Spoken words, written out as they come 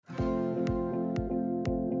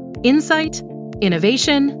Insight,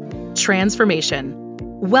 innovation, transformation.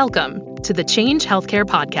 Welcome to the Change Healthcare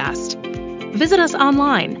Podcast. Visit us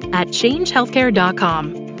online at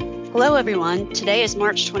changehealthcare.com. Hello, everyone. Today is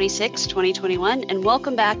March 26, 2021, and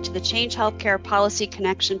welcome back to the Change Healthcare Policy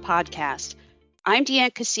Connection podcast. I'm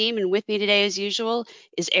Deanne Kasim, and with me today, as usual,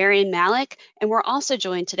 is Arian Malik, and we're also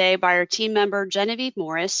joined today by our team member, Genevieve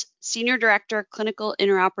Morris, Senior Director, Clinical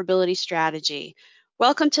Interoperability Strategy.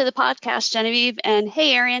 Welcome to the podcast, Genevieve, and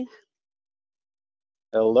hey, Arian.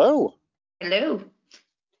 Hello. Hello.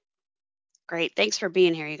 Great. Thanks for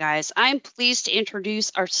being here, you guys. I'm pleased to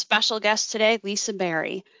introduce our special guest today, Lisa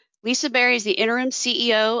Berry. Lisa Berry is the interim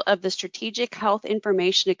CEO of the Strategic Health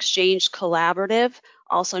Information Exchange Collaborative,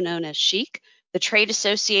 also known as SHEIC, the trade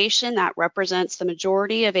association that represents the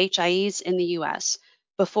majority of HIEs in the U.S.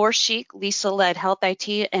 Before SHEIC, Lisa led Health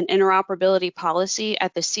IT and Interoperability Policy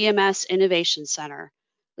at the CMS Innovation Center.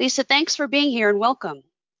 Lisa, thanks for being here and welcome.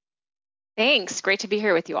 Thanks. Great to be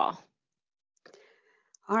here with you all.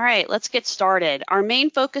 All right, let's get started. Our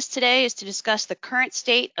main focus today is to discuss the current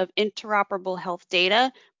state of interoperable health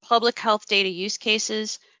data, public health data use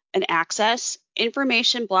cases and access,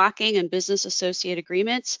 information blocking and business associate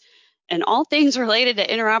agreements, and all things related to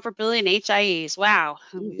interoperability and HIEs. Wow.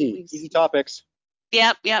 Easy topics.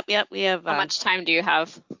 Yep. We have. How much time do you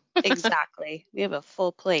have? Exactly. We have a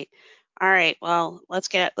full plate. All right, well, let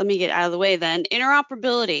me get out of the way then.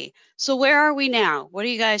 Interoperability. So where are we now? What do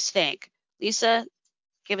you guys think? Lisa,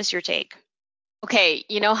 give us your take. Okay,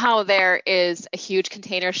 you know how there is a huge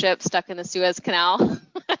container ship stuck in the Suez Canal?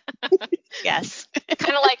 Yes.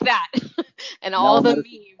 Kind of like that. And all the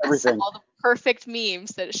memes, all the perfect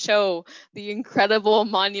memes that show the incredible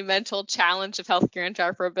monumental challenge of healthcare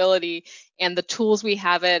interoperability, and the tools we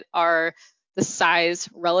have are the size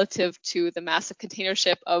relative to the massive container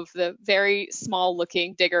ship of the very small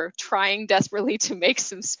looking digger trying desperately to make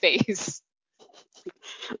some space.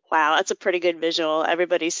 Wow, that's a pretty good visual.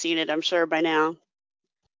 Everybody's seen it, I'm sure, by now.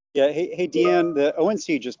 Yeah, hey Deanne, the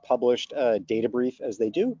ONC just published a data brief, as they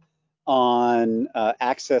do, on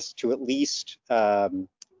access to at least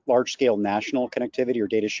large-scale national connectivity or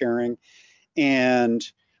data sharing. And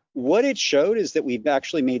what it showed is that we've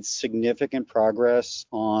actually made significant progress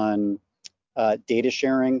on data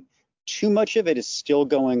sharing. Too much of it is still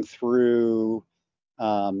going through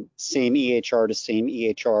same EHR to same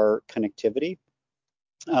EHR connectivity.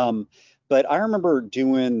 But I remember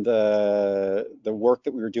doing the work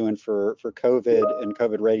that we were doing for COVID and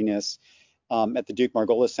COVID readiness at the Duke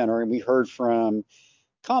Margolis Center, and we heard from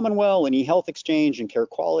Commonwealth and eHealth Exchange and Care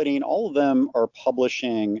Quality, and all of them are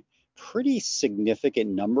publishing pretty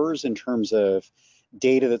significant numbers in terms of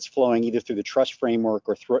data that's flowing either through the trust framework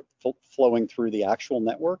or flowing through the actual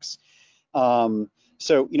networks. So,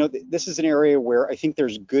 this is an area where I think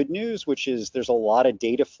there's good news, which is there's a lot of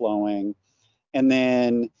data flowing. And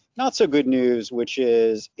then not so good news, which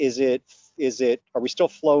is are we still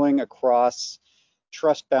flowing across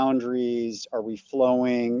trust boundaries? Are we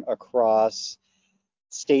flowing across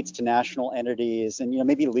states to national entities? And,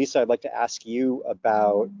 maybe Lisa, I'd like to ask you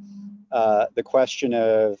about the question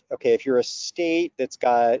of, okay, if you're a state that's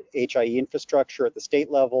got HIE infrastructure at the state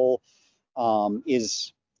level, are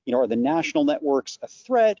the national networks a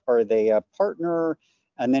threat? Are they a partner?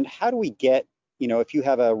 And then how do we get, if you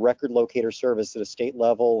have a record locator service at a state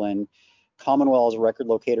level and Commonwealth has a record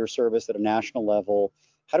locator service at a national level,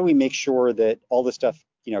 how do we make sure that all this stuff,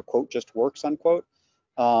 quote, just works, unquote,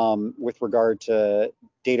 with regard to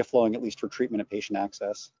data flowing, at least for treatment and patient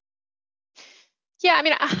access? Yeah, I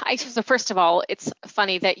mean, so first of all, it's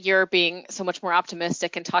funny that you're being so much more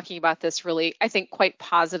optimistic and talking about this really, I think, quite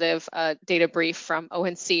positive data brief from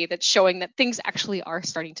ONC that's showing that things actually are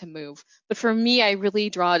starting to move. But for me, I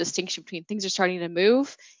really draw a distinction between things are starting to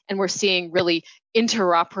move and we're seeing really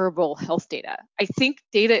interoperable health data. I think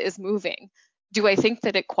data is moving. Do I think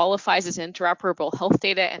that it qualifies as interoperable health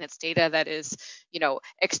data and it's data that is,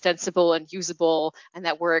 extensible and usable and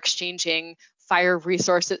that we're exchanging fire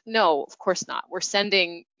resources? No, of course not. We're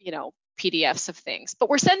sending, PDFs of things, but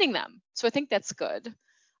we're sending them. So I think that's good.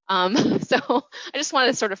 So I just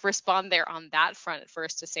wanted to sort of respond there on that front at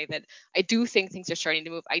first to say that I do think things are starting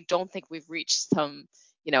to move. I don't think we've reached some,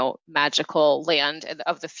 magical land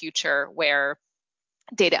of the future where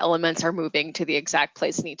data elements are moving to the exact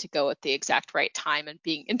place they need to go at the exact right time and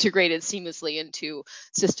being integrated seamlessly into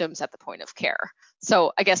systems at the point of care.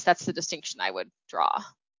 So I guess that's the distinction I would draw.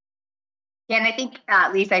 Yeah, and I think,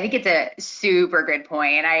 Lisa, I think it's a super good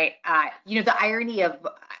point. And I, the irony of,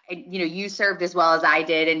 you served as well as I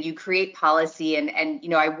did, and you create policy, and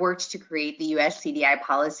I worked to create the US CDI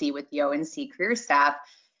policy with the ONC career staff.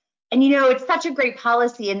 And, you know, it's such a great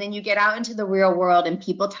policy. And then you get out into the real world and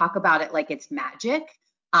people talk about it like it's magic.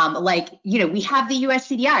 Like, you know, we have the US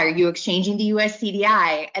CDI. Are you exchanging the US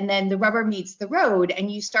CDI? And then the rubber meets the road and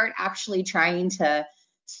you start actually trying to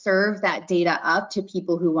serve that data up to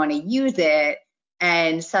people who want to use it.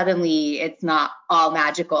 And suddenly it's not all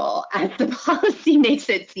magical as the policy makes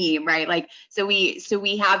it seem, right? Like, so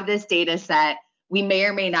we have this data set. We may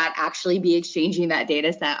or may not actually be exchanging that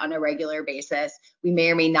data set on a regular basis. We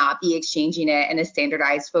may or may not be exchanging it in a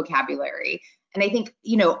standardized vocabulary. And I think,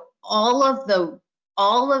 you know, all of the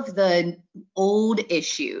old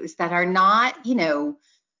issues that are not, you know,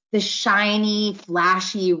 the shiny,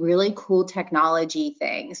 flashy, really cool technology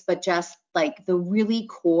things, but just like the really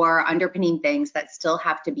core underpinning things that still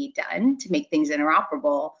have to be done to make things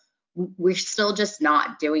interoperable, we're still just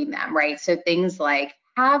not doing them, right? So things like,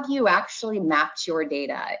 have you actually mapped your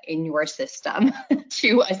data in your system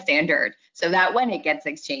to a standard so that when it gets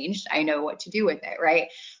exchanged, I know what to do with it, right?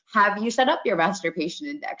 Have you set up your master patient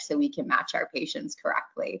index so we can match our patients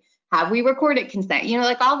correctly? Have we recorded consent? You know,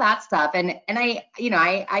 like all that stuff. And I, you know,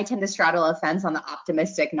 I tend to straddle a fence on the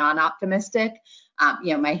optimistic, non-optimistic.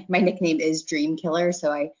 You know, my nickname is Dream Killer,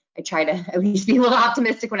 so I try to at least be a little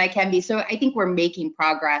optimistic when I can be. So I think we're making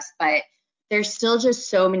progress, but there's still just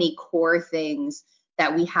so many core things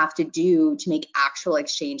that we have to do to make actual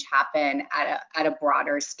exchange happen at a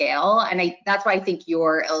broader scale. And that's why I think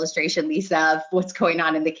your illustration, Lisa, of what's going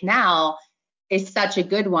on in the canal is such a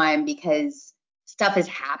good one, because stuff is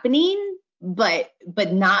happening, but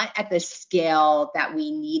not at the scale that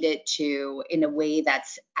we need it to, in a way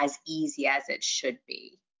that's as easy as it should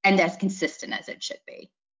be and as consistent as it should be.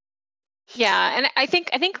 Yeah, and I think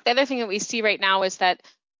the other thing that we see right now is that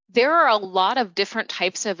there are a lot of different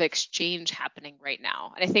types of exchange happening right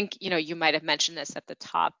now. And I think, you know, you might have mentioned this at the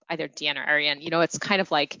top, either Deanne or Ariane, you know, it's kind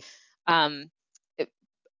of like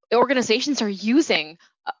organizations are using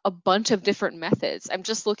a bunch of different methods. I'm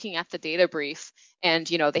just looking at the data brief and,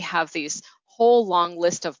 you know, they have these whole long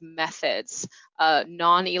list of methods,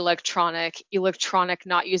 non-electronic, electronic,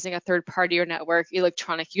 not using a third party or network,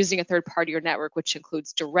 electronic, using a third party or network, which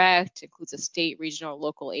includes direct, includes a state, regional,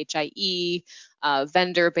 local HIE,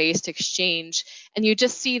 vendor-based exchange. And you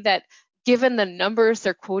just see that given the numbers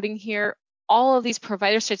they're quoting here, all of these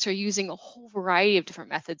provider sites are using a whole variety of different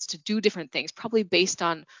methods to do different things, probably based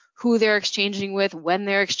on who they're exchanging with, when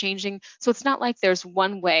they're exchanging. So it's not like there's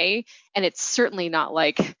one way, and it's certainly not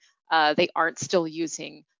like they aren't still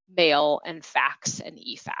using mail and fax and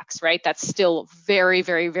e-fax, right? That's still very,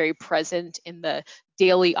 very, very present in the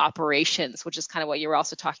daily operations, which is kind of what you were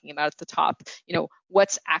also talking about at the top. You know,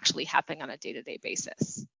 what's actually happening on a day-to-day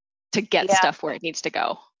basis to get stuff where it needs to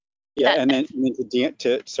go. Yeah, and then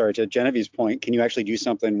to Genevieve's point, can you actually do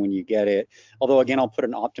something when you get it? Although again, I'll put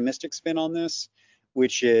an optimistic spin on this,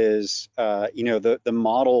 which is, you know, the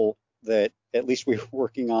model that at least we were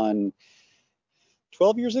working on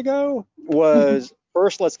 12 years ago was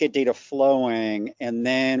first, let's get data flowing, and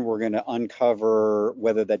then we're going to uncover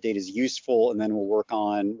whether that data is useful, and then we'll work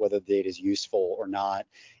on whether the data is useful or not.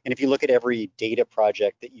 And if you look at every data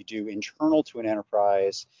project that you do internal to an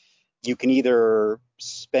enterprise, you can either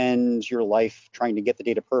spend your life trying to get the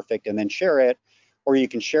data perfect and then share it, or you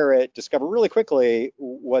can share it, discover really quickly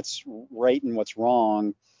what's right and what's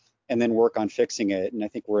wrong, and then work on fixing it. And I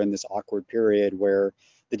think we're in this awkward period where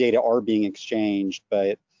the data are being exchanged,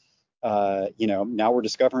 but you know, now we're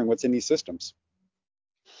discovering what's in these systems.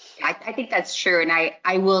 I think that's true. And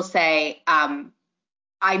I will say,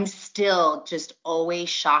 I'm still just always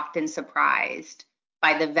shocked and surprised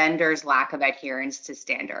by the vendors' lack of adherence to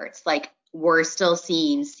standards. Like, we're still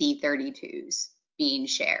seeing C32s being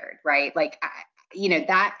shared, right? Like, you know,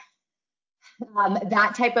 that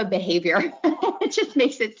type of behavior, it just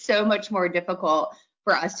makes it so much more difficult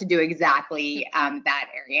for us to do exactly that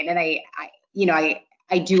area. And you know,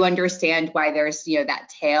 I do understand why there's, you know, that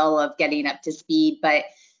tail of getting up to speed, but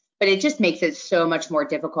it just makes it so much more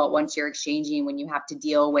difficult once you're exchanging, when you have to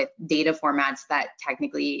deal with data formats that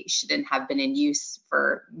technically shouldn't have been in use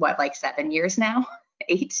for what, like 7 years now,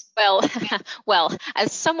 8? Well,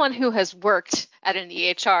 as someone who has worked at an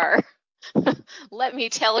EHR, let me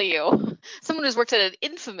tell you, someone who's worked at an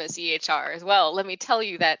infamous EHR as well, let me tell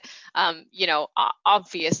you that, you know,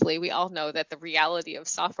 obviously we all know that the reality of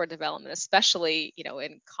software development, especially, you know,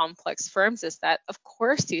 in complex firms, is that of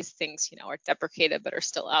course these things, you know, are deprecated but are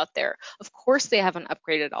still out there. Of course they haven't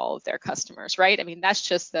upgraded all of their customers, right? I mean, that's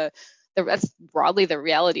just that's broadly the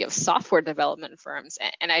reality of software development firms.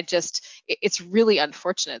 And I just, it's really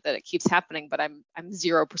unfortunate that it keeps happening, but I'm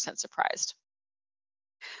 0% surprised.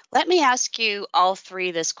 Let me ask you all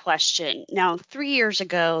three this question. Now, 3 years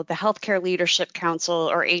ago, the Healthcare Leadership Council,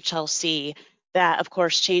 or HLC, that of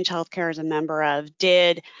course Change Healthcare is a member of,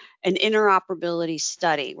 did an interoperability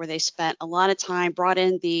study where they spent a lot of time, brought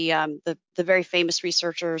in the very famous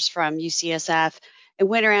researchers from UCSF, and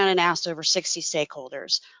went around and asked over 60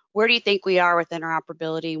 stakeholders, where do you think we are with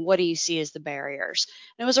interoperability? What do you see as the barriers?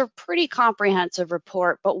 And it was a pretty comprehensive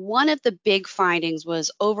report, but one of the big findings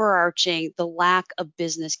was overarching the lack of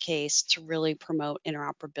business case to really promote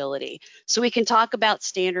interoperability. So we can talk about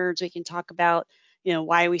standards, we can talk about,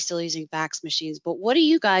 why are we still using fax machines, but what do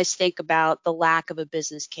you guys think about the lack of a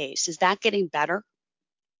business case? Is that getting better?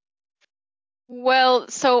 Well,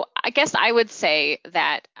 so I guess I would say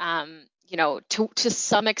that, to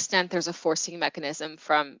some extent, there's a forcing mechanism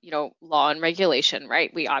from, law and regulation,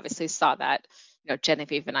 right? We obviously saw that,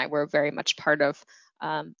 Genevieve and I were very much part of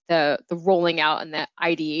the rolling out and the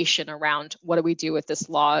ideation around what do we do with this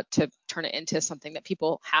law to turn it into something that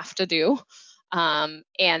people have to do.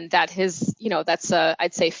 And that is, that's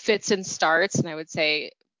I'd say fits and starts, and I would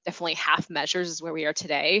say definitely half measures is where we are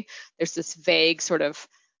today. There's this vague sort of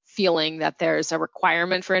feeling that there's a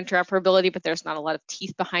requirement for interoperability, but there's not a lot of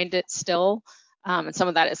teeth behind it still. And some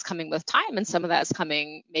of that is coming with time, and some of that is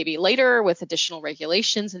coming maybe later with additional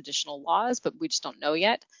regulations and additional laws, but we just don't know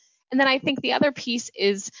yet. And then I think the other piece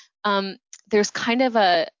is there's kind of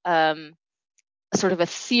a sort of a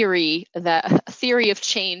theory of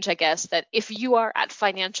change, I guess, that if you are at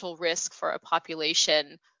financial risk for a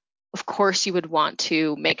population, of course you would want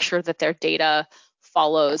to make sure that their data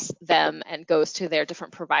follows them and goes to their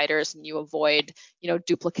different providers, and you avoid,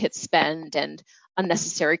 duplicate spend and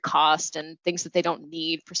unnecessary cost and things that they don't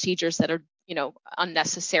need, procedures that are,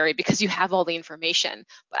 unnecessary because you have all the information.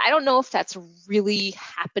 But I don't know if that's really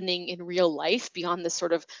happening in real life beyond this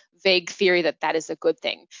sort of vague theory that that is a good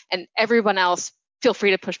thing. And everyone else, feel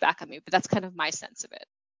free to push back on me, but that's kind of my sense of it.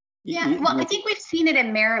 Yeah, well, I think we've seen it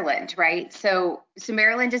in Maryland, right? So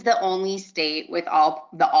Maryland is the only state with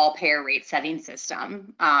all payer rate setting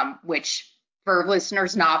system, which for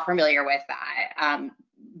listeners not familiar with that,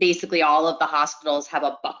 basically all of the hospitals have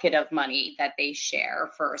a bucket of money that they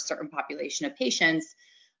share for a certain population of patients.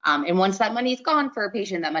 And once that money's gone for a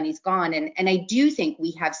patient, that money's gone. And I do think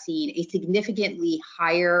we have seen a significantly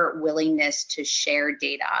higher willingness to share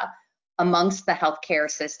data amongst the healthcare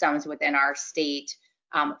systems within our state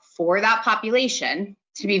for that population,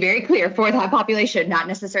 to be very clear, for that population, not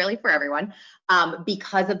necessarily for everyone,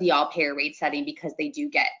 because of the all payer rate setting, because they do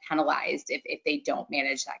get penalized if they don't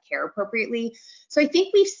manage that care appropriately. So I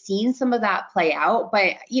think we've seen some of that play out,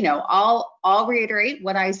 but I'll reiterate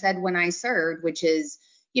what I said when I served, which is,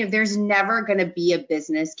 there's never going to be a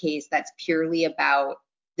business case that's purely about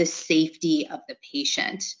the safety of the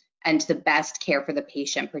patient and the best care for the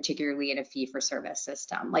patient, particularly in a fee-for-service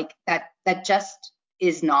system. Like that just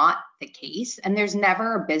is not the case. And there's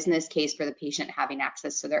never a business case for the patient having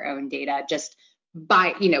access to their own data just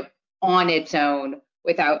by, on its own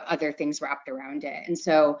without other things wrapped around it. And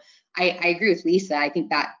so I agree with Lisa. I think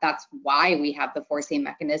that's why we have the forcing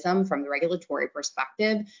mechanism from the regulatory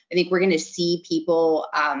perspective. I think we're going to see people,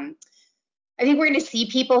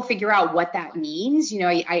 figure out what that means.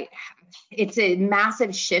 It's a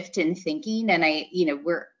massive shift in thinking, and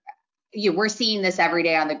we're seeing this every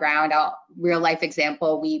day on the ground. Real life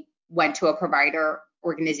example, we went to a provider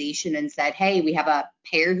organization and said, hey, we have a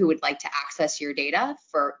payer who would like to access your data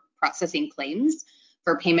for processing claims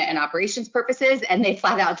for payment and operations purposes. And they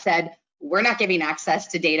flat out said, we're not giving access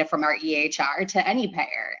to data from our EHR to any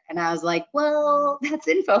payer. And I was like, well, that's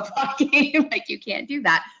info blocking. Like, you can't do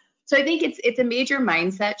that. So I think it's a major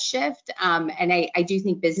mindset shift. And I do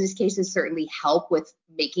think business cases certainly help with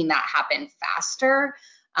making that happen faster.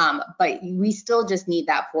 But we still just need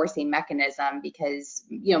that forcing mechanism because,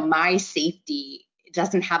 my safety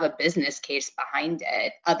doesn't have a business case behind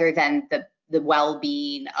it other than the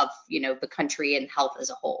well-being of, the country and health as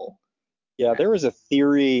a whole. Yeah, there was a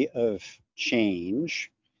theory of change,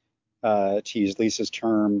 to use Lisa's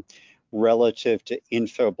term, relative to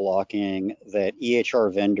info blocking, that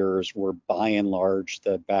EHR vendors were by and large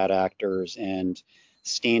the bad actors and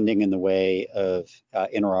standing in the way of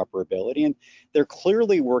interoperability. And there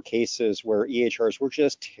clearly were cases where EHRs were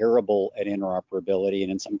just terrible at interoperability,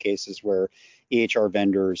 and in some cases where EHR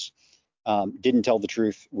vendors didn't tell the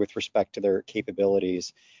truth with respect to their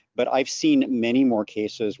capabilities. But I've seen many more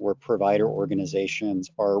cases where provider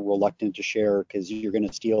organizations are reluctant to share because you're going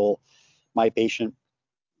to steal my patient.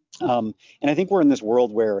 And I think we're in this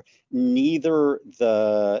world where neither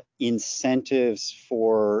the incentives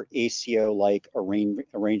for ACO-like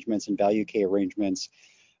arrangements and value K arrangements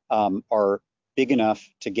are big enough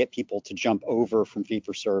to get people to jump over from fee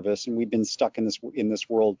for service. And we've been stuck in this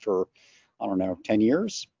world for, I don't know, 10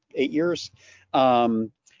 years, 8 years. And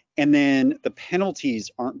then the penalties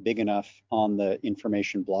aren't big enough on the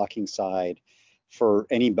information blocking side for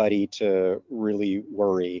anybody to really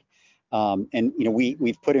worry. And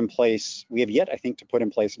we've put in place, we have yet, I think, to put in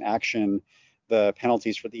place an action the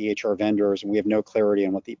penalties for the EHR vendors, and we have no clarity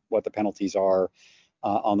on what the penalties are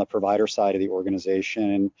on the provider side of the organization.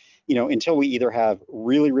 And until we either have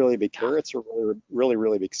really, really big carrots or really, really,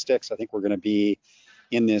 really big sticks, I think we're going to be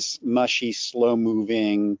in this mushy,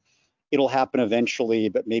 slow-moving. It'll happen eventually,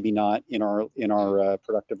 but maybe not in our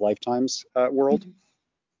productive lifetimes world.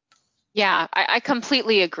 Yeah, I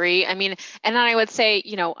completely agree. I mean, and then I would say,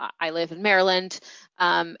 I live in Maryland,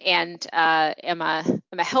 and am a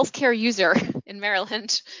healthcare user in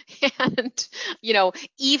Maryland, and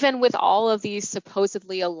even with all of these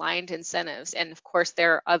supposedly aligned incentives, and of course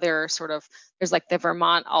there are other there's like the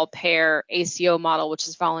Vermont all-payer ACO model, which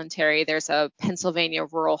is voluntary. There's a Pennsylvania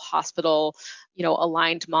rural hospital,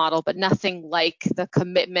 aligned model, but nothing like the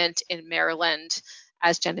commitment in Maryland,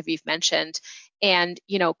 as Genevieve mentioned. And,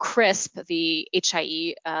 CRISP, the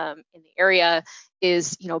HIE in the area,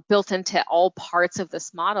 is, built into all parts of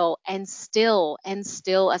this model. And still,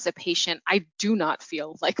 as a patient, I do not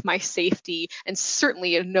feel like my safety, and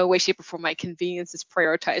certainly in no way, shape, or form my convenience, is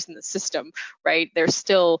prioritized in the system, right? There's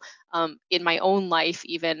still, in my own life,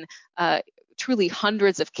 even truly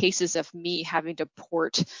hundreds of cases of me having to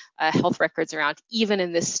port health records around, even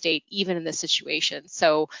in this state, even in this situation.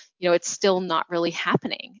 So, it's still not really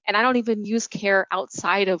happening. And I don't even use care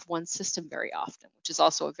outside of one system very often, which is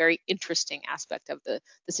also a very interesting aspect of the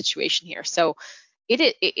situation here. So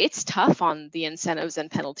it's tough on the incentives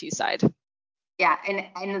and penalty side. Yeah,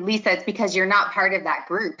 and Lisa, it's because you're not part of that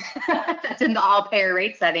group that's in the all-payer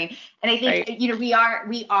rate setting. And I think, right,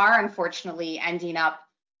 we are unfortunately ending up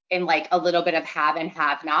in like a little bit of have and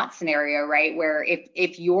have not scenario, right? Where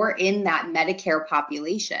if you're in that Medicare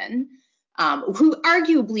population, who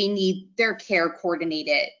arguably need their care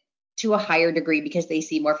coordinated to a higher degree because they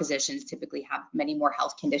see more physicians, typically have many more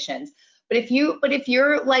health conditions. But if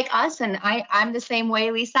you're like us, and I'm the same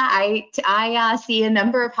way, Lisa, I see a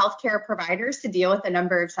number of healthcare providers to deal with a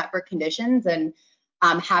number of separate conditions, and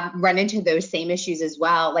have run into those same issues as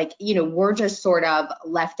well. Like, we're just sort of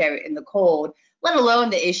left out in the cold, let alone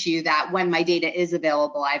the issue that when my data is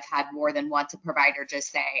available, I've had more than once a provider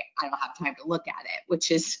just say, I don't have time to look at it, which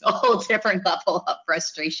is a whole different level of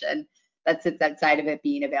frustration that sits outside of it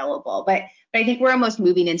being available. But I think we're almost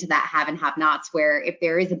moving into that have and have nots, where if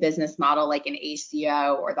there is a business model like an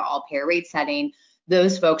ACO or the all payer rate setting,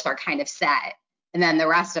 those folks are kind of set. And then the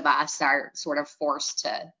rest of us are sort of forced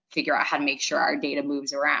to figure out how to make sure our data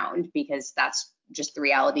moves around, because that's just the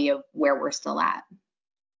reality of where we're still at.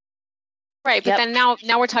 Right, but then now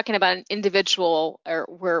we're talking about an individual, or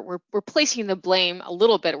we're placing the blame a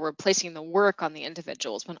little bit. We're placing the work on the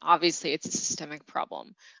individuals when obviously it's a systemic problem.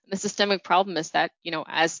 And the systemic problem is that,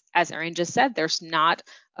 as Erin just said, there's not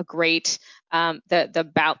a great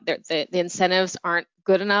the incentives aren't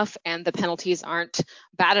good enough, and the penalties aren't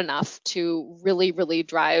bad enough to really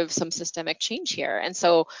drive some systemic change here. And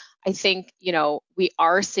so I think, we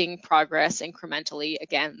are seeing progress incrementally.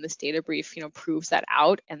 Again, this data brief, proves that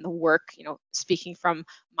out. And the work, speaking from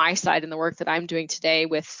my side and the work that I'm doing today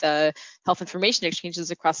with health information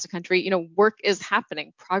exchanges across the country, work is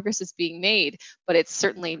happening. Progress is being made, but it's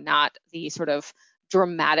certainly not the sort of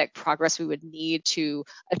dramatic progress we would need to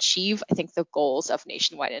achieve, I think, the goals of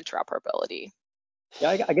nationwide interoperability.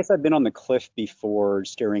 Yeah, I guess I've been on the cliff before,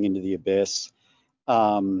 staring into the abyss.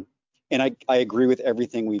 And I agree with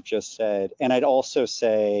everything we've just said. And I'd also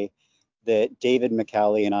say that David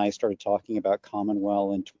McCallie and I started talking about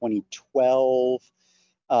Commonwealth in 2012,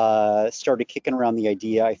 started kicking around the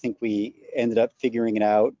idea. I think we ended up figuring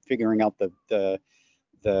out the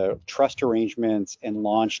trust arrangements and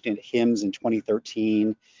launched in HIMSS in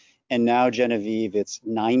 2013. And now, Genevieve, it's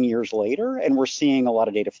 9 years later, and we're seeing a lot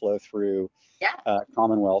of data flow through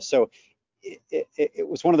Commonwealth. So it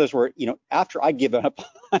was one of those where, after I'd given up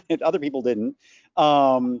on it, other people didn't,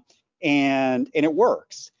 and it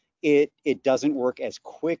works. It doesn't work as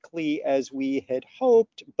quickly as we had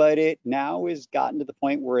hoped, but it now has gotten to the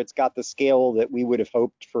point where it's got the scale that we would have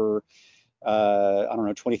hoped for. I don't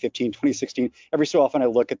know, 2015, 2016. Every so often I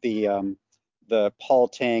look at the Paul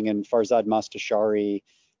Tang and Farzad Mastashari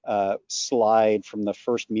slide from the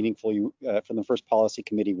first policy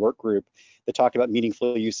committee work group that talked about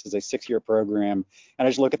meaningful use as a 6-year program. And I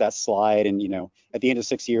just look at that slide, and at the end of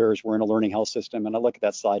 6 years, we're in a learning health system. And I look at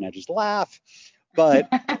that slide and I just laugh.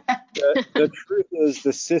 But The truth is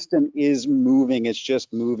the system is moving. It's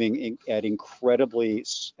just moving at an incredibly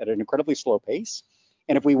slow pace.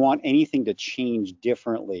 And if we want anything to change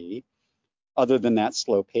differently, other than that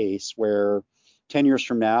slow pace, where 10 years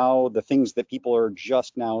from now, the things that people are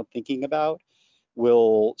just now thinking about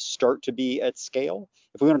will start to be at scale.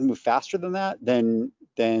 If we want to move faster than that, then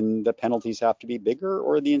the penalties have to be bigger,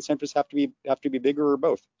 or the incentives have to be bigger, or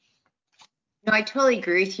both. No, I totally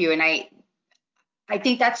agree with you. And I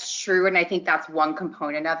think that's true. And I think that's one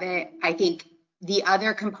component of it. I think the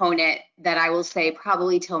other component that I will say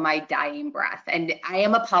probably till my dying breath, and I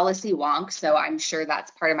am a policy wonk, so I'm sure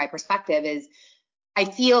that's part of my perspective, is I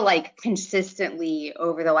feel like consistently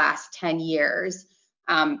over the last 10 years,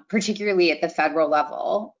 particularly at the federal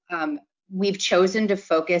level, we've chosen to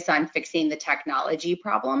focus on fixing the technology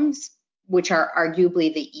problems, which are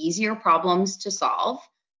arguably the easier problems to solve,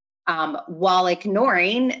 while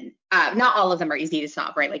ignoring, not all of them are easy to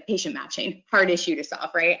solve, right? Like patient matching, hard issue to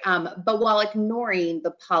solve, right? But while ignoring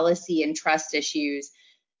the policy and trust issues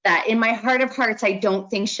that in my heart of hearts, I don't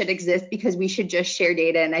think should exist, because we should just share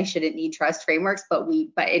data and I shouldn't need trust frameworks, but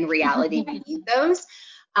in reality, we need those.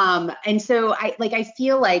 And so I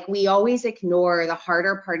feel like we always ignore the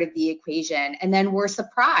harder part of the equation. And then we're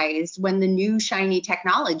surprised when the new shiny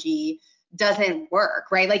technology doesn't work,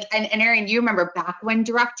 right? Like, and Erin, you remember back when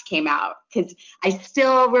Direct came out, because I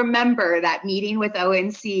still remember that meeting with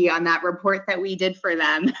ONC on that report that we did for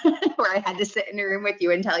them, where I had to sit in a room with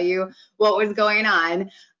you and tell you what was going on.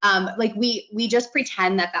 Like we just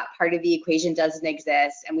pretend that part of the equation doesn't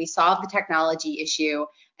exist, and we solve the technology issue,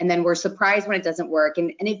 and then we're surprised when it doesn't work.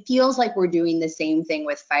 And it feels like we're doing the same thing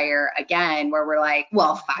with fire again, where we're like,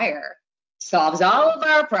 well, fire solves all of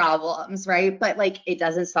our problems, right? But like, it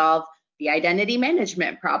doesn't solve the identity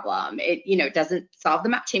management problem. It doesn't solve the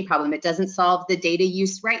matching problem. It doesn't solve the data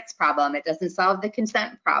use rights problem. It doesn't solve the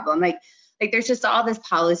consent problem. Like there's just all this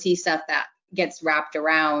policy stuff that gets wrapped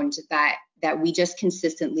around that we just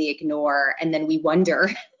consistently ignore. And then we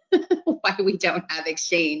wonder why we don't have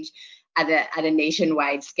exchange at a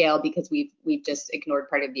nationwide scale, because we've just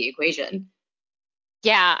ignored part of the equation.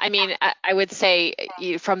 Yeah, I mean, I would say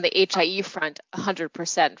from the HIE front,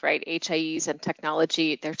 100%, right? HIEs and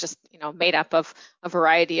technology, they're just, made up of a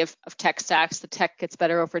variety of tech stacks. The tech gets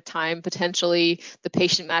better over time, potentially. The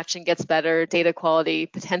patient matching gets better. Data quality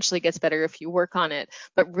potentially gets better if you work on it.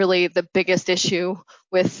 But really, the biggest issue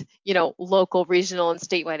with, local, regional, and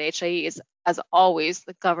statewide HIE is, as always,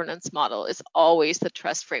 the governance model is always the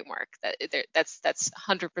trust framework. That's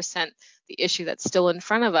 100% the issue that's still in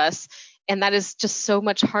front of us. And that is just so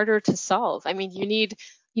much harder to solve. I mean, you need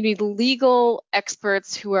legal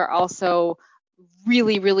experts who are also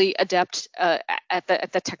really, really adept at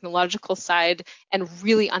the technological side and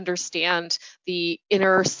really understand the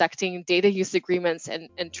intersecting data use agreements and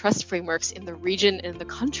trust frameworks in the region and the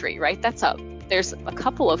country, right? There's a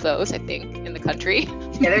couple of those, I think, in the country.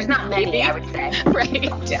 Yeah, there's not many, I would say.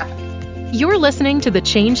 Right. Yeah. You're listening to the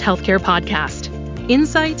Change Healthcare podcast.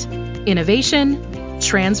 Insight, innovation,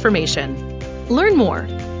 transformation. Learn more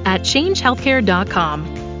at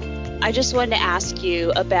changehealthcare.com. I just wanted to ask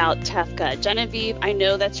you about TEFCA. Genevieve, I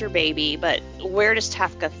know that's your baby, but where does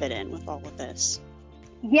TEFCA fit in with all of this?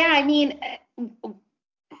 Yeah, I mean,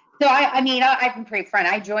 so I've been pretty front.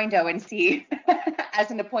 I joined ONC as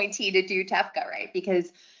an appointee to do TEFCA, right?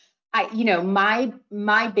 Because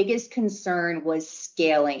my biggest concern was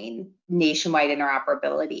scaling nationwide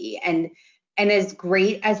interoperability. And as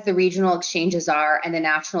great as the regional exchanges are and the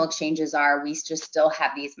national exchanges are, we just still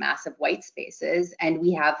have these massive white spaces. And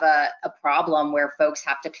we have a problem where folks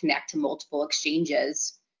have to connect to multiple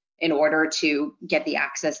exchanges in order to get the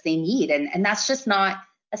access they need. And that's just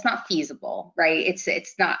that's not feasible, right?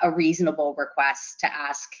 It's not a reasonable request to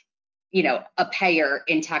ask, a payer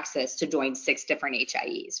in Texas to join 6 different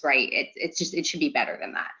HIEs, right? It should be better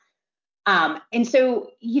than that. And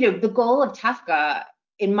so, the goal of TEFCA,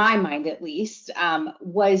 in my mind at least,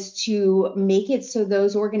 was to make it so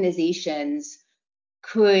those organizations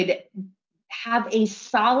could have a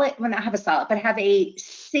solid, well, not have a solid, but have a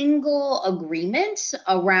single agreement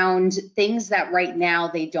around things that right now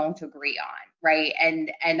they don't agree on, right?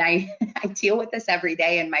 And I deal with this every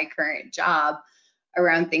day in my current job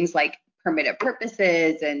around things like permitted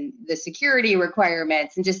purposes and the security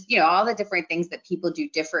requirements and just, all the different things that people do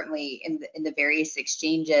differently in the various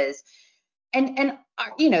exchanges. And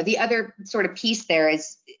the other sort of piece there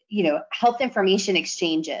is, health information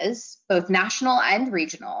exchanges, both national and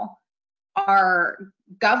regional, are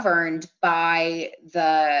governed by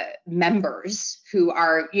the members who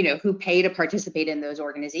are, who pay to participate in those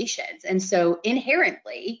organizations. And so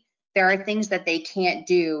inherently, there are things that they can't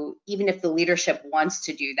do, even if the leadership wants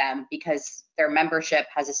to do them, because their membership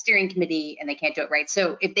has a steering committee and they can't do it right.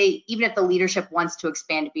 So even if the leadership wants to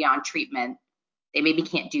expand beyond treatment, they maybe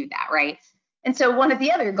can't do that, right? And so one of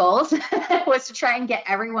the other goals was to try and get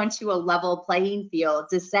everyone to a level playing field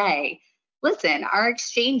to say, listen, our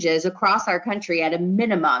exchanges across our country at a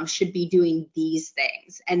minimum should be doing these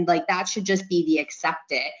things. And like that should just be the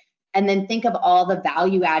accepted. And then think of all the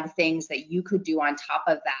value add things that you could do on top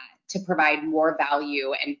of that to provide more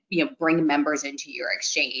value and bring members into your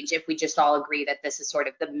exchange, if we just all agree that this is sort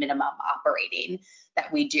of the minimum operating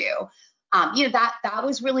that we do. That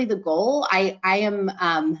was really the goal. I'm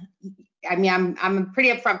a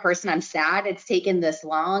pretty upfront person. I'm sad it's taken this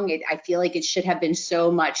long. I feel like it should have been so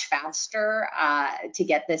much faster to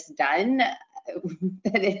get this done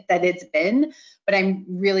that it's been. But I'm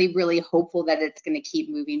really, really hopeful that it's going to keep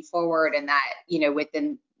moving forward, and that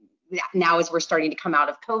within now, as we're starting to come out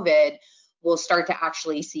of COVID, we'll start to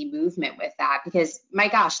actually see movement with that. Because my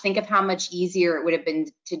gosh, think of how much easier it would have been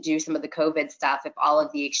to do some of the COVID stuff if all of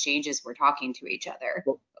the exchanges were talking to each other.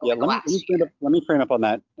 Well, yeah, let me frame up on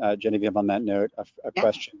that, Genevieve, on that note,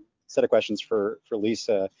 a set of questions for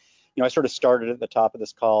Lisa. I sort of started at the top of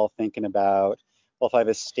this call thinking about, well, if I have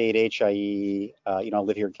a state HIE, I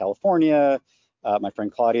live here in California. My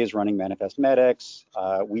friend Claudia is running Manifest Medics.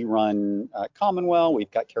 We run Commonwealth. We've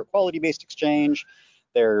got care quality-based exchange.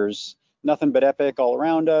 There's nothing but Epic all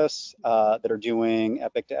around us that are doing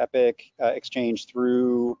Epic to Epic exchange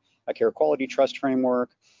through a care quality trust framework.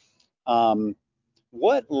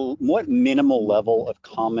 What minimal level of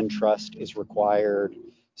common trust is required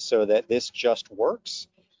so that this just works,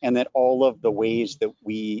 and that all of the ways that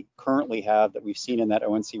we currently have, that we've seen in that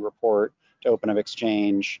ONC report to open up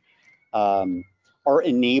exchange, are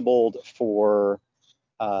enabled for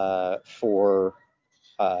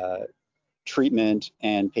treatment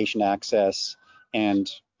and patient access, and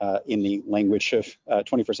in the language of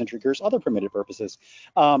 21st Century Cures, other permitted purposes.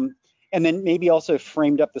 And then maybe also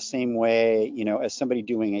framed up the same way, as somebody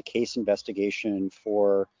doing a case investigation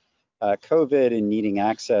for COVID and needing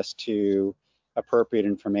access to appropriate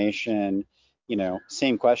information,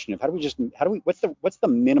 same question of what's the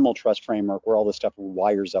minimal trust framework where all this stuff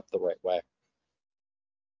wires up the right way?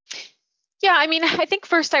 Yeah, I think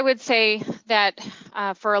first I would say that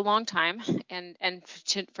for a long time, and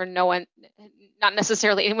for no one, not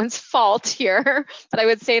necessarily anyone's fault here, but I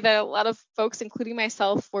would say that a lot of folks, including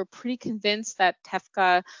myself, were pretty convinced that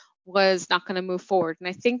TEFCA was not going to move forward. And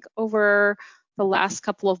I think over the last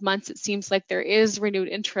couple of months, it seems like there is renewed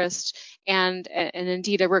interest and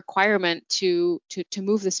indeed a requirement to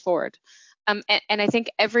move this forward. And I think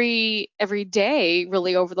every day,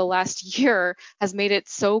 really, over the last year, has made it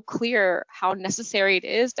so clear how necessary it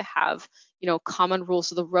is to have, common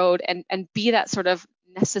rules of the road and be that sort of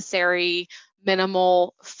necessary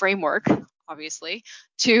minimal framework, obviously,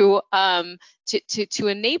 to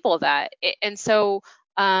enable that. And so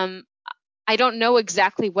I don't know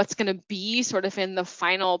exactly what's going to be sort of in the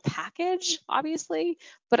final package, obviously,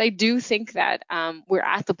 but I do think that we're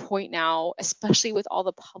at the point now, especially with all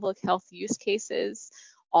the public health use cases,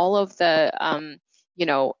 all of the,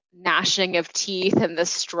 gnashing of teeth and the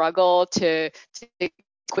struggle to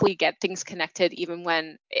quickly get things connected, even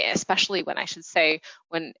when, especially when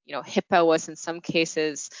HIPAA was in some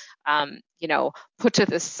cases, put to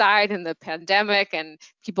the side in the pandemic, and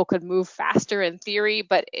people could move faster in theory,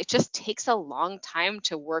 but it just takes a long time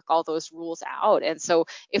to work all those rules out. And so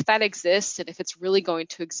if that exists, and if it's really going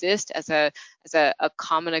to exist as a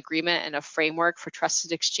common agreement and a framework for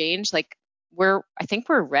trusted exchange, I think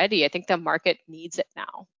we're ready. I think the market needs it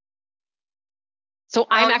now. So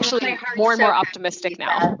I'm actually more and more optimistic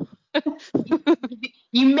now.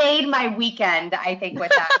 You made my weekend, I think,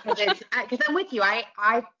 with that, because I'm with you.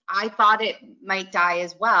 I thought it might die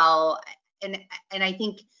as well, and I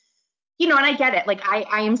think, and I get it. Like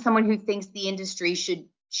I am someone who thinks the industry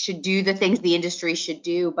should do the things the industry should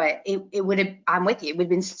do, but it would have. I'm with you. It would have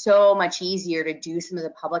been so much easier to do some of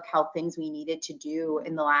the public health things we needed to do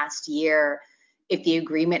in the last year if the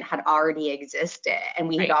agreement had already existed and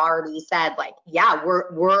we had already said, like, yeah,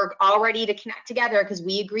 we're all ready to connect together because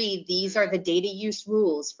we agree these are the data use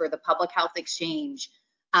rules for the public health exchange.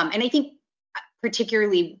 And I think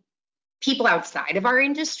particularly people outside of our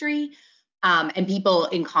industry and people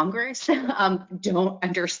in Congress don't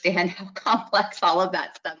understand how complex all of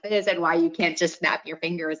that stuff is and why you can't just snap your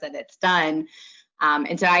fingers and it's done.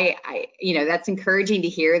 And so I that's encouraging to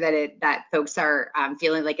hear that folks are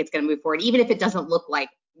feeling like it's going to move forward, even if it doesn't look like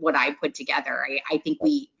what I put together. I think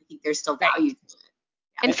there's still value to it.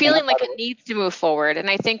 And feeling like it needs to move forward.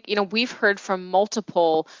 And I think, we've heard from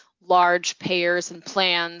multiple large payers and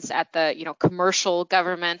plans at the commercial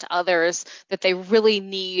government, others, that they really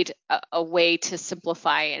need a way to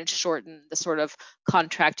simplify and shorten the sort of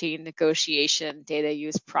contracting, negotiation, data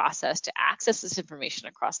use process to access this information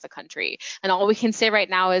across the country. And all we can say right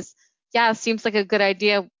now is, yeah, seems like a good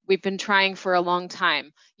idea. We've been trying for a long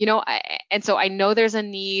time, and so I know there's a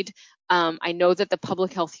need. I know that the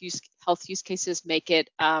public health use cases make it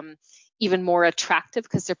even more attractive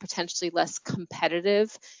because they're potentially less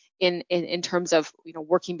competitive in terms of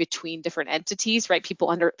working between different entities, right? People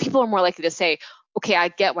are more likely to say, okay, I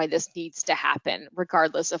get why this needs to happen,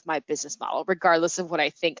 regardless of my business model, regardless of what I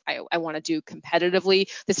think I want to do competitively.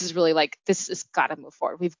 This is really this has got to move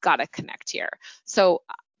forward. We've got to connect here. So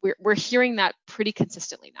we're hearing that pretty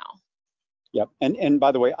consistently now. Yep. And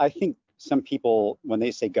by the way, I think some people, when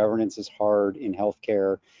they say governance is hard in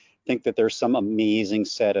healthcare, think that there's some amazing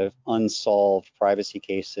set of unsolved privacy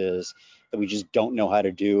cases that we just don't know how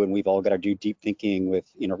to do, and we've all got to do deep thinking with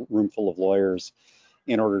a room full of lawyers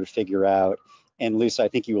in order to figure out. And Lisa, I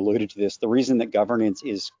think you alluded to this. The reason that governance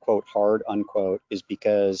is, quote, hard, unquote, is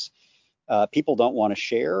because people don't want to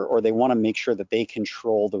share, or they want to make sure that they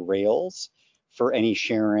control the rails for any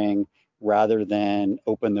sharing rather than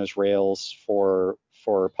open those rails for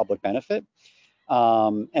public benefit.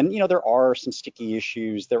 And there are some sticky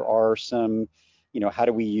issues. There are some, how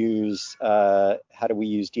do we use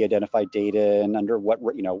de-identified data, and under what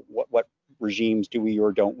regimes do we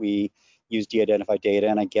or don't we use de-identified data?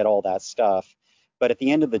 And I get all that stuff, but at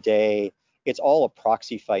the end of the day, it's all a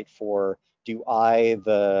proxy fight for, do I,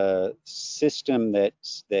 the system that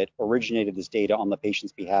originated this data on the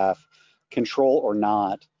patient's behalf, control or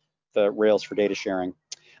not the rails for data sharing?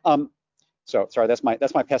 So sorry, that's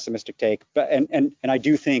my pessimistic take. But and I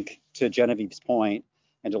do think, to Genevieve's point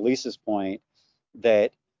and to Lisa's point,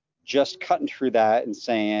 that just cutting through that and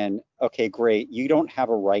saying, okay, great, you don't have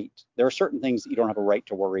a right. There are certain things that you don't have a right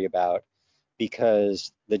to worry about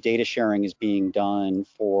because the data sharing is being done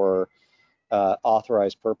for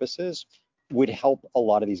authorized purposes, would help a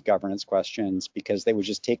lot of these governance questions, because they would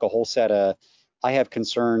just take a whole set of, I have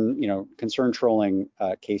concern trolling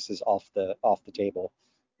cases off the table.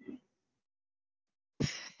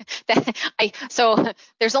 So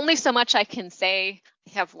there's only so much I can say.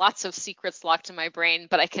 I have lots of secrets locked in my brain,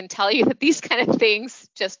 but I can tell you that these kind of things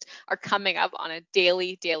just are coming up on a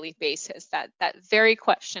daily basis. That very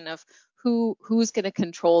question of who's going to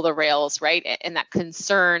control the rails, right? And that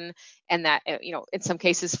concern, and that in some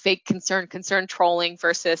cases fake concern trolling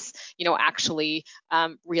versus actually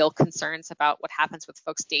real concerns about what happens with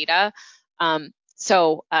folks' data.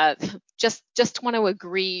 So just want to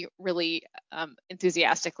agree really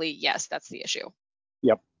enthusiastically, yes, that's the issue.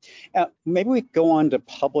 Yep. Maybe we go on to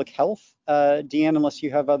public health, Deanne, unless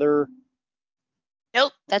you have other.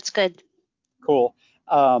 Nope, that's good. Cool.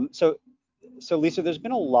 So Lisa, there's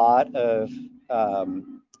been a lot of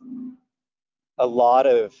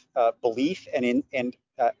belief and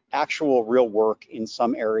actual real work in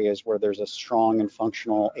some areas where there's a strong and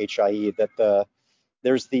functional HIE, that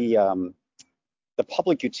there's the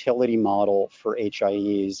public utility model for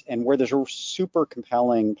HIEs, and where there's a super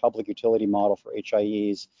compelling public utility model for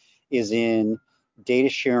HIEs is in data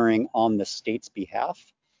sharing on the state's behalf,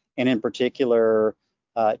 and in particular,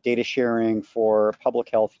 data sharing for public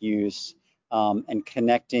health use, and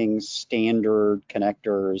connecting standard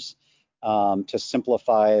connectors to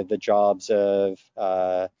simplify the jobs of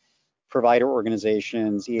provider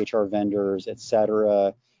organizations, EHR vendors, et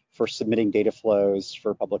cetera, for submitting data flows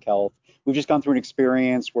for public health. We've just gone through an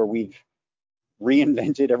experience where we've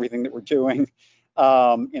reinvented everything that we're doing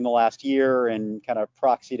in the last year and kind of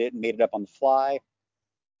proxied it and made it up on the fly.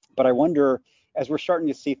 But I wonder, as we're starting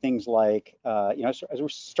to see things like, as we're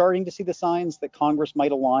starting to see the signs that Congress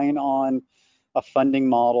might align on a funding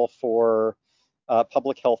model for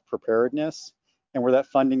public health preparedness, and where that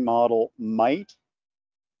funding model might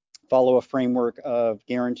follow a framework of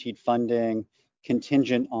guaranteed funding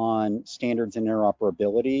contingent on standards and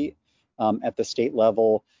interoperability at the state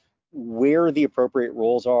level, where the appropriate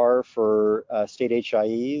roles are for state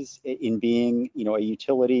HIEs in being, a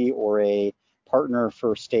utility or a partner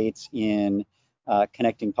for states in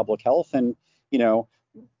connecting public health, and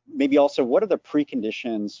maybe also what are the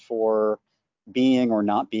preconditions for being or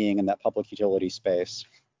not being in that public utility space?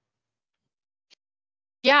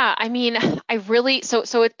 Yeah, I mean, I really so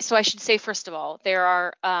I should say first of all, there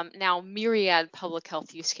are now myriad public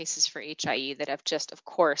health use cases for HIE that have just, of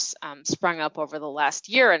course, sprung up over the last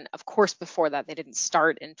year, and of course before that they didn't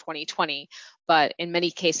start in 2020, but in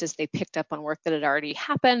many cases they picked up on work that had already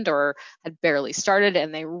happened or had barely started,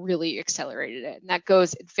 and they really accelerated it. And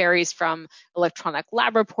it varies from electronic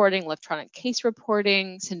lab reporting, electronic case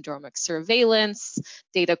reporting, syndromic surveillance,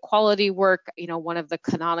 data quality work. One of the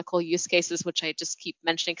canonical use cases, which I just keep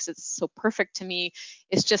mentioning because it's so perfect to me,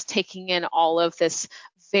 is just taking in all of this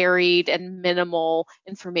varied and minimal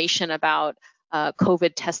information about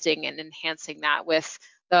COVID testing and enhancing that with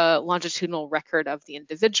the longitudinal record of the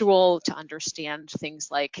individual to understand things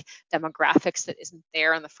like demographics that isn't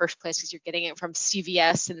there in the first place because you're getting it from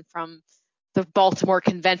CVS and from the Baltimore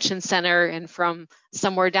Convention Center and from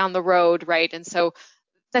somewhere down the road, right? And so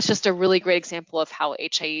that's just a really great example of how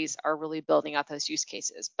HIEs are really building out those use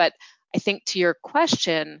cases. But I think to your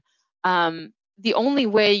question, the only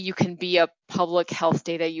way you can be a public health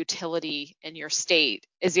data utility in your state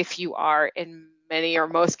is if you are, in many or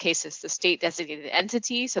most cases, the state designated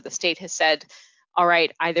entity. So the state has said, all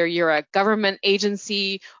right, either you're a government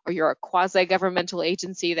agency or you're a quasi-governmental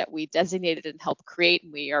agency that we designated and helped create,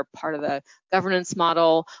 and we are part of the governance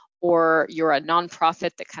model, or you're a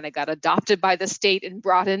nonprofit that kind of got adopted by the state and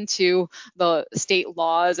brought into the state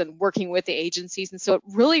laws and working with the agencies. And so it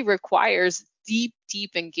really requires deep,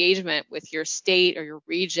 deep engagement with your state or your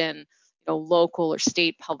region, local or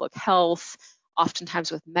state public health,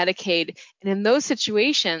 oftentimes with Medicaid. And in those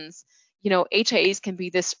situations, HIAs can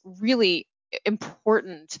be this really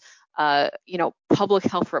important public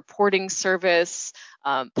health reporting service,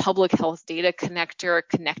 public health data connector,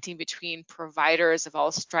 connecting between providers of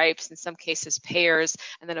all stripes, in some cases payers,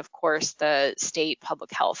 and then of course the state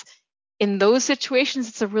public health. In those situations,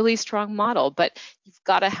 it's a really strong model, but you've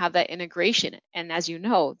got to have that integration. And as you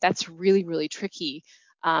know, that's really, really tricky.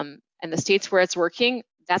 And the states where it's working,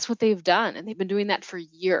 that's what they've done, and they've been doing that for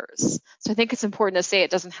years. So I think it's important to say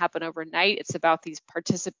it doesn't happen overnight. It's about these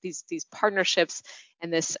partnerships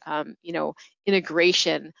and this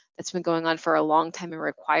integration that's been going on for a long time and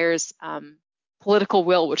requires political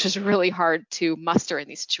will, which is really hard to muster in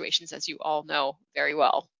these situations, as you all know very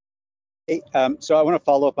well. Hey, so I want to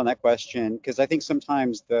follow up on that question because I think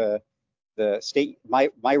sometimes the state,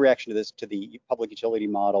 my reaction to this, to the public utility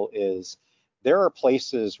model, is there are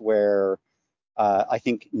places where I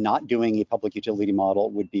think not doing a public utility model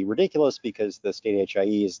would be ridiculous because the state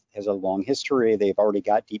HIE has a long history. They've already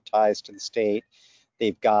got deep ties to the state.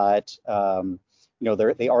 They've got,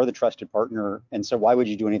 they are the trusted partner. And so why would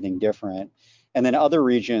you do anything different? And then other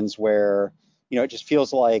regions where, it just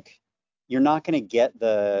feels like you're not going to get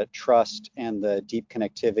the trust and the deep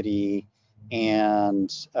connectivity and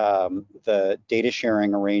the data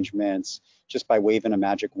sharing arrangements just by waving a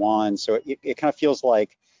magic wand. So it kind of feels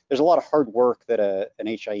like there's a lot of hard work that an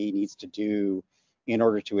HIE needs to do in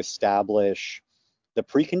order to establish the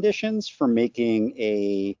preconditions for making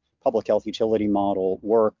a public health utility model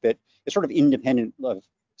work that is sort of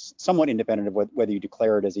somewhat independent of whether you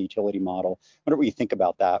declare it as a utility model. I wonder what you think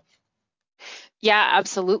about that. Yeah,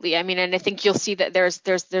 absolutely. I mean, and I think you'll see that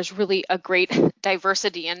there's really a great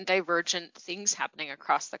diversity and divergent things happening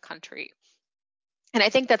across the country. And I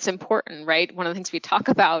think that's important, right? One of the things we talk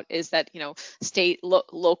about is that,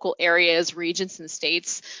 local areas, regions, and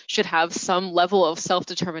states should have some level of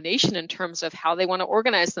self-determination in terms of how they want to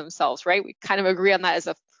organize themselves, right? We kind of agree on that as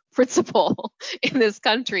a principle in this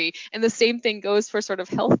country. And the same thing goes for sort of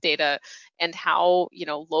health data and how,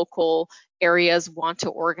 local areas want to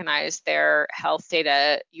organize their health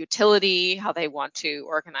data utility, how they want to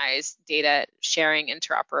organize data sharing,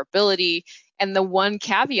 interoperability. And the one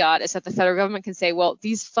caveat is that the federal government can say, well,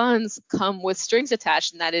 these funds come with strings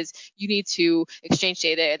attached, and that is you need to exchange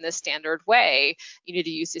data in this standard way. You need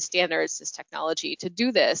to use these standards, this technology to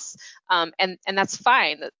do this. And that's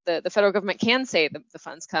fine. The federal government can say the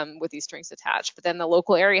funds come with these strings attached, but then the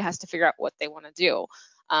local area has to figure out what they want to do.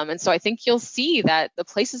 And so I think you'll see that the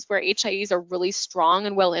places where HIEs are really strong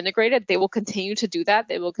and well integrated, they will continue to do that.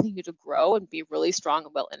 They will continue to grow and be really strong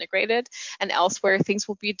and well integrated. And elsewhere, things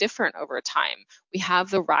will be different over time. We have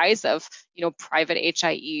the rise of, private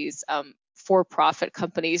HIEs, for-profit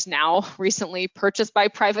companies now recently purchased by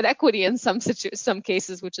private equity in some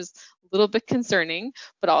cases, which is a little bit concerning.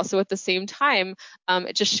 But also at the same time,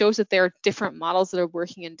 it just shows that there are different models that are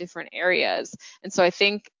working in different areas. And so I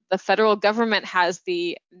think the federal government has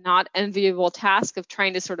the not enviable task of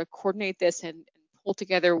trying to sort of coordinate this and pull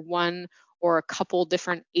together one or a couple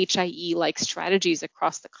different HIE-like strategies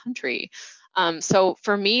across the country. So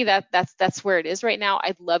for me, that's where it is right now.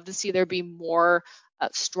 I'd love to see there be more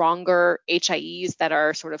stronger HIEs that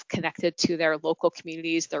are sort of connected to their local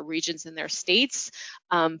communities, their regions, and their states.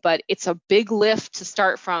 But it's a big lift to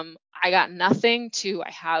start from I got nothing to I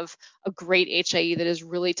have a great HIE that is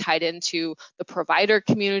really tied into the provider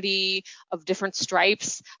community of different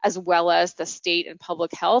stripes, as well as the state and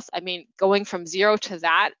public health. I mean, going from 0 to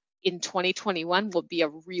that in 2021 will be a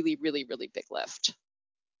really, really, really big lift.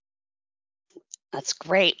 That's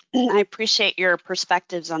great. I appreciate your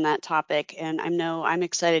perspectives on that topic, and I know I'm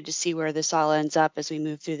excited to see where this all ends up as we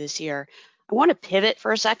move through this year. I want to pivot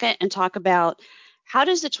for a second and talk about how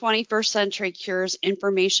does the 21st Century Cures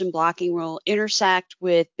information blocking rule intersect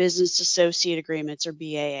with business associate agreements or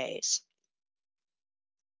BAAs?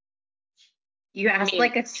 You asked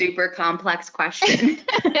like a super complex question.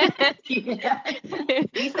 Yeah.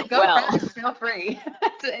 Lisa, go well, first. Feel free.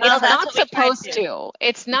 It's not supposed to.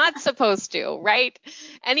 It's not supposed to, right?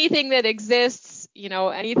 Anything that exists,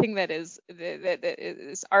 anything that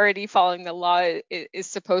is already following the law is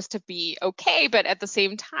supposed to be okay. But at the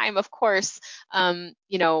same time, of course, we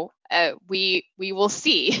will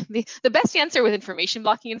see. The best answer with information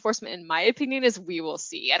blocking enforcement, in my opinion, is we will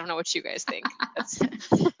see. I don't know what you guys think.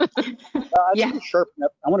 Yeah.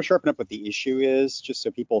 I want to sharpen up what the issue is, just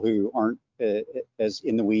so people who aren't as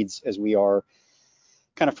in the weeds as we are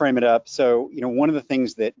kind of frame it up. So, one of the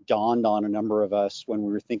things that dawned on a number of us when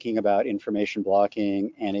we were thinking about information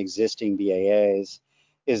blocking and existing BAAs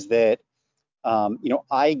is that,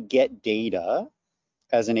 I get data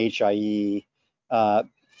as an HIE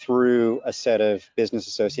through a set of business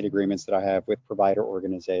associate agreements that I have with provider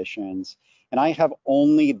organizations. And I have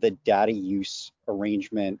only the data use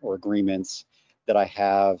arrangement or agreements that I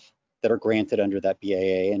have that are granted under that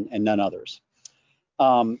BAA and none others.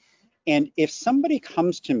 And if somebody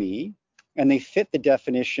comes to me and they fit the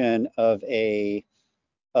definition of a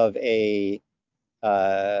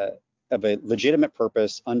legitimate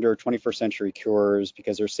purpose under 21st Century Cures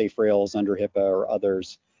because they're safe rails under HIPAA or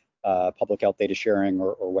others, public health data sharing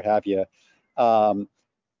or what have you,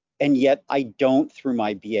 and yet I don't, through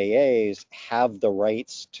my BAAs, have the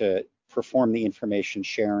rights to perform the information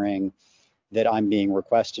sharing that I'm being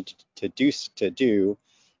requested to do.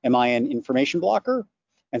 Am I an information blocker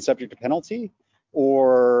and subject to penalty,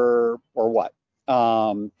 or what?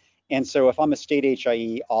 And so if I'm a state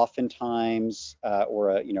HIE, oftentimes,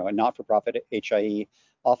 or a not-for-profit HIE,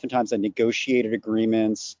 oftentimes I negotiated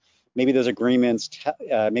agreements. Maybe those agreements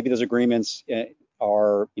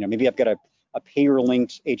are, maybe I've got a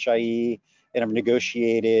payer-linked HIE and I've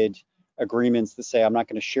negotiated agreements that say I'm not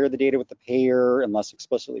going to share the data with the payer unless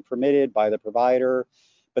explicitly permitted by the provider.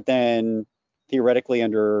 But then theoretically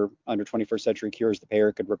under 21st Century Cures, the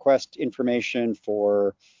payer could request information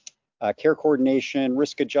for care coordination,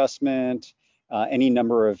 risk adjustment, any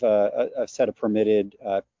number of a set of permitted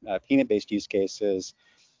payment-based use cases.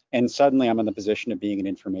 And suddenly I'm in the position of being an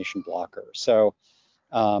information blocker. So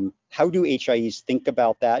how do HIEs think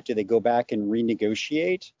about that? Do they go back and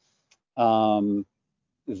renegotiate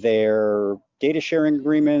their data sharing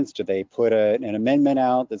agreements? Do they put an amendment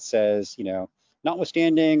out that says,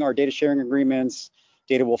 notwithstanding our data sharing agreements,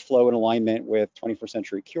 data will flow in alignment with 21st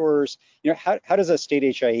Century Cures? How does a state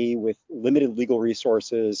HIE with limited legal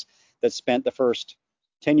resources that spent the first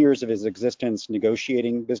 10 years of his existence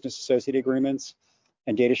negotiating business associate agreements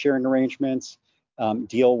and data sharing arrangements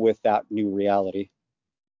deal with that new reality?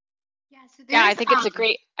 Yeah, I think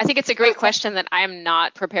it's a great question that I'm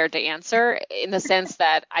not prepared to answer, in the sense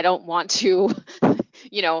that I don't want to,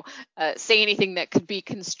 say anything that could be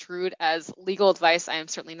construed as legal advice. I am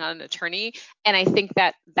certainly not an attorney, and I think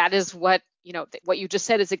that is what what you just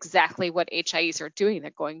said is exactly what HIEs are doing. They're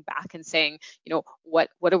going back and saying, what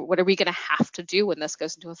are we going to have to do when this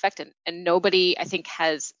goes into effect? And nobody, I think,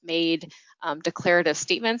 has made declarative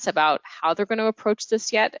statements about how they're going to approach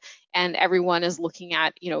this yet. And everyone is looking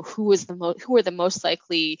at, who are the most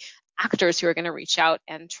likely actors who are going to reach out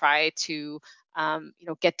and try to,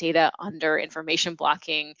 get data under information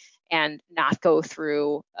blocking and not go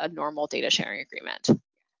through a normal data sharing agreement.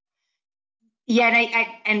 Yeah,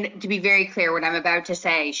 and to be very clear, what I'm about to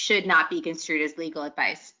say should not be construed as legal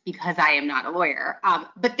advice because I am not a lawyer.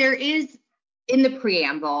 But there is, in the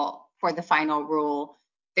preamble for the final rule,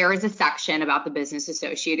 there is a section about the business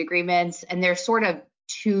associate agreements, and there's sort of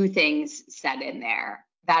two things said in there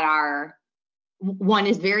that are, one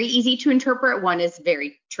is very easy to interpret, one is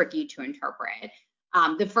very tricky to interpret.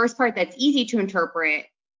 The first part that's easy to interpret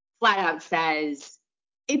flat out says,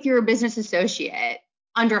 if you're a business associate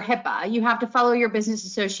under HIPAA, you have to follow your business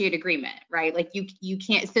associate agreement, right? Like you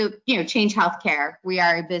can't, so, Change Healthcare, we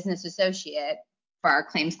are a business associate for our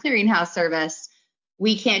claims clearinghouse service.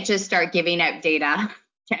 We can't just start giving out data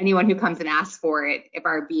to anyone who comes and asks for it, if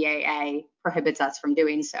our BAA prohibits us from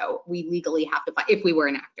doing so, we legally have to, if we were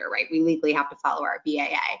an actor, right, we legally have to follow our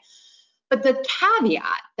BAA. But the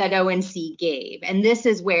caveat that ONC gave, and this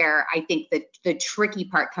is where I think the tricky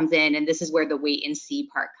part comes in, and this is where the wait and see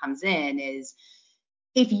part comes in, is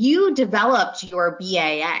if you developed your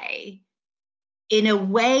BAA in a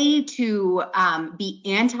way to be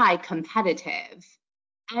anti-competitive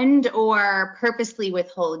and or purposely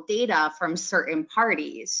withhold data from certain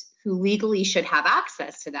parties who legally should have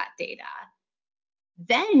access to that data,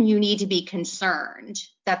 then you need to be concerned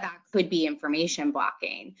that that could be information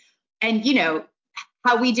blocking. And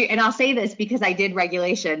how we do, and I'll say this because I did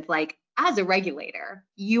regulations, like as a regulator,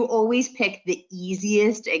 you always pick the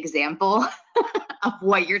easiest example of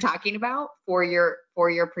what you're talking about for your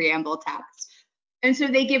preamble text. And so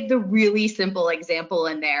they give the really simple example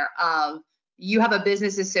in there of you have a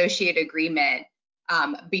business associate agreement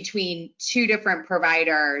between two different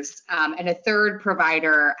providers, and a third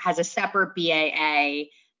provider has a separate BAA,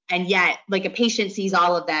 and yet like a patient sees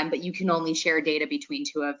all of them, but you can only share data between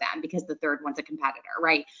two of them because the third one's a competitor,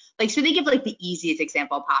 right? Like, so they give like the easiest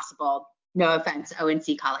example possible. No offense,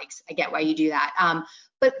 ONC colleagues, I get why you do that.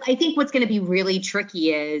 But I think what's going to be really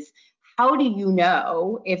tricky is, how do you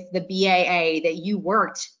know if the BAA that you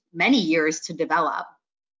worked many years to develop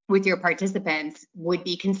with your participants would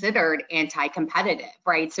be considered anti-competitive,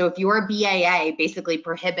 right? So if your BAA basically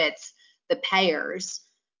prohibits the payers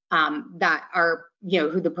that are,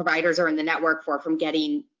 who the providers are in the network for, from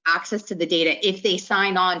getting access to the data if they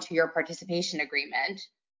sign on to your participation agreement,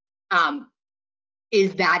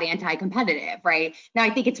 is that anti-competitive, right? Now,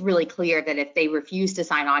 I think it's really clear that if they refuse to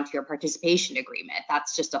sign on to your participation agreement,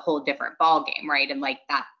 that's just a whole different ballgame, right? And like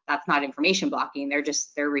that's not information blocking.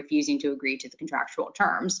 They're refusing to agree to the contractual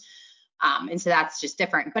terms. And so that's just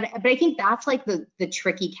different. But I think that's like the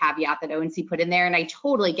tricky caveat that ONC put in there. And I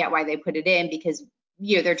totally get why they put it in, because,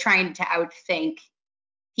 they're trying to outthink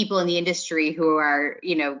people in the industry who are,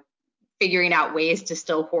 figuring out ways to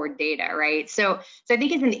still hoard data, right? So I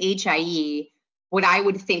think as an HIE, what I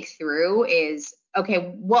would think through is,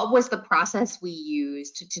 okay, what was the process we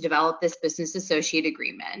used to develop this business associate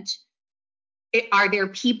agreement? Are there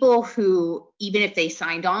people who, even if they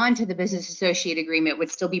signed on to the business associate agreement,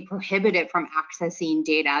 would still be prohibited from accessing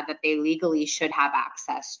data that they legally should have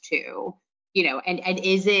access to? And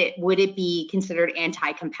would it be considered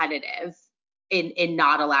anti-competitive in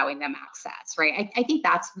not allowing them access, right? I think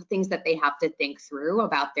that's the things that they have to think through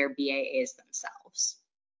about their BAAs themselves.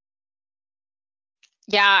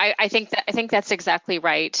 Yeah, I think that's exactly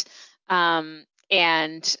right. Again,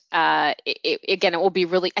 it will be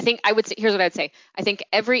really, I would say, here's what I'd say. I think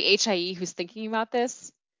every HIE who's thinking about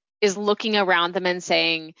this is looking around them and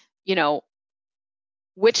saying,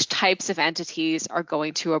 which types of entities are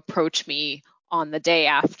going to approach me on the day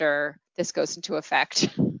after this goes into effect,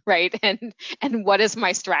 right? And what is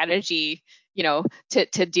my strategy,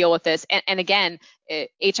 to deal with this? And again,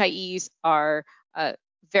 HIEs are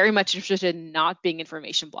very much interested in not being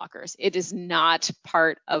information blockers. It is not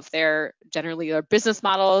part of generally their business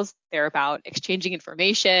models. They're about exchanging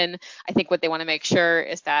information. I think what they want to make sure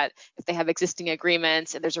is that if they have existing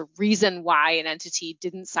agreements and there's a reason why an entity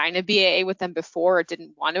didn't sign a BAA with them before or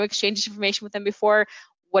didn't want to exchange information with them before,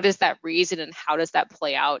 what is that reason and how does that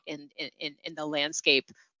play out in the landscape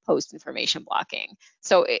post information blocking?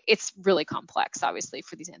 So it's really complex, obviously,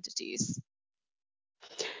 for these entities.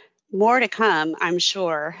 More to come, I'm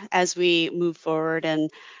sure, as we move forward. And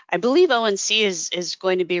I believe ONC is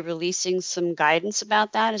going to be releasing some guidance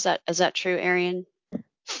about that. Is that true, Arian?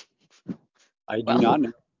 I do not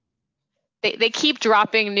know. They keep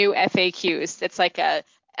dropping new FAQs. It's like a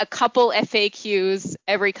couple FAQs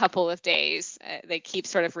every couple of days. They keep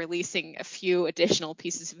sort of releasing a few additional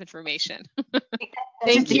pieces of information.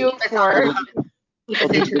 Thank you for... There'll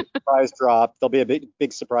be a big surprise drop. There'll be a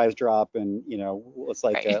big surprise drop, and it's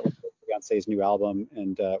like Beyonce's new album,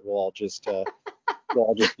 and we'll all just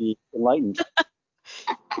be enlightened.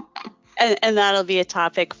 And that'll be a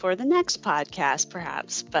topic for the next podcast,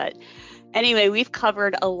 perhaps. But anyway, we've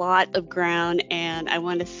covered a lot of ground, and I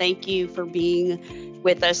want to thank you for being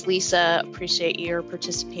with us, Lisa. Appreciate your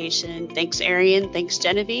participation. Thanks, Arian. Thanks,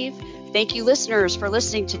 Genevieve. Thank you, listeners, for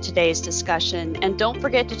listening to today's discussion. And don't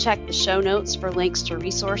forget to check the show notes for links to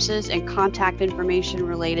resources and contact information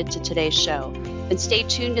related to today's show. And stay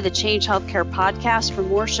tuned to the Change Healthcare podcast for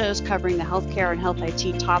more shows covering the healthcare and health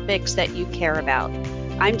IT topics that you care about.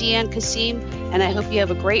 I'm Deanne Kasim, and I hope you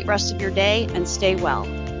have a great rest of your day and stay well.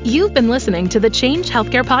 You've been listening to the Change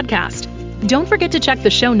Healthcare podcast. Don't forget to check the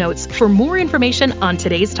show notes for more information on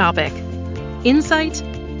today's topic. Insight,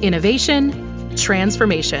 innovation,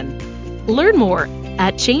 transformation. Learn more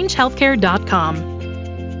at changehealthcare.com.